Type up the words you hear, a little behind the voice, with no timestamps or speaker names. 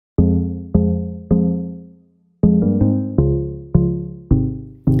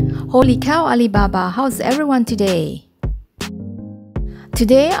Holy cow, Alibaba, how's everyone today?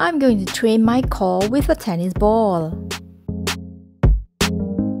 Today I'm going to train my core with a tennis ball.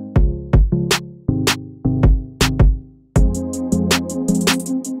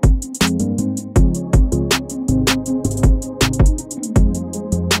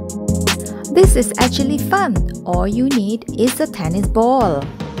 This is actually fun. All you need is a tennis ball.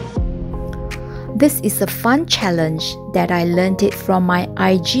 This is a fun challenge that I learned it from my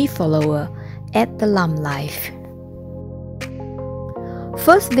IG follower at the Lam Life.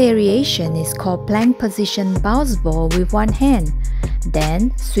 First variation is called plank position bounce ball with one hand.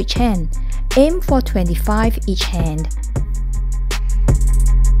 Then switch hand. Aim for 25 each hand.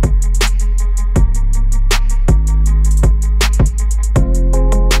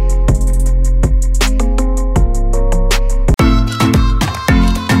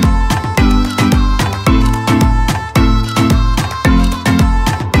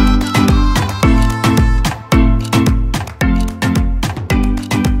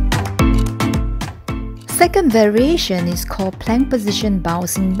 Second variation is called plank position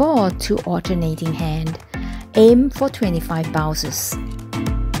bouncing ball to alternating hand. Aim for 25 bounces.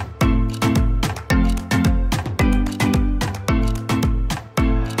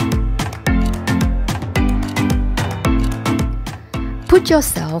 Put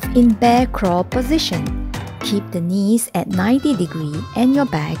yourself in bear crawl position. Keep the knees at 90 degrees and your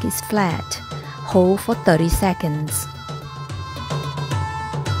back is flat. Hold for 30 seconds.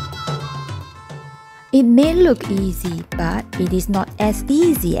 It may look easy, but it is not as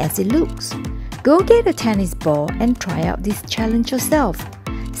easy as it looks. Go get a tennis ball and try out this challenge yourself.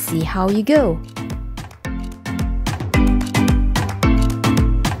 See how you go.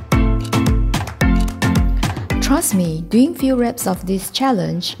 Trust me, doing few reps of this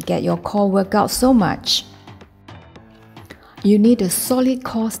challenge get your core workout so much. You need a solid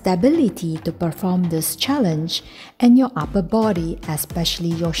core stability to perform this challenge, and your upper body, especially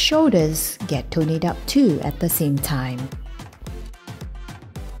your shoulders, get toned up too at the same time.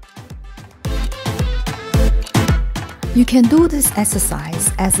 You can do this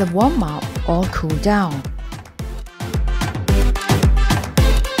exercise as a warm-up or cool down.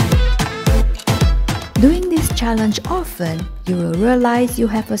 Doing this challenge often, you will realize you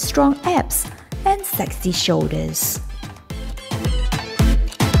have a strong abs and sexy shoulders.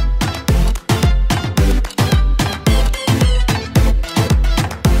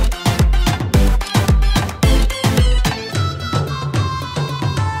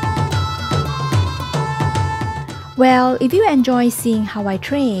 Well, if you enjoy seeing how I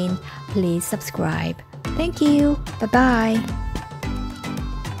train, please subscribe. Thank you. Bye-bye.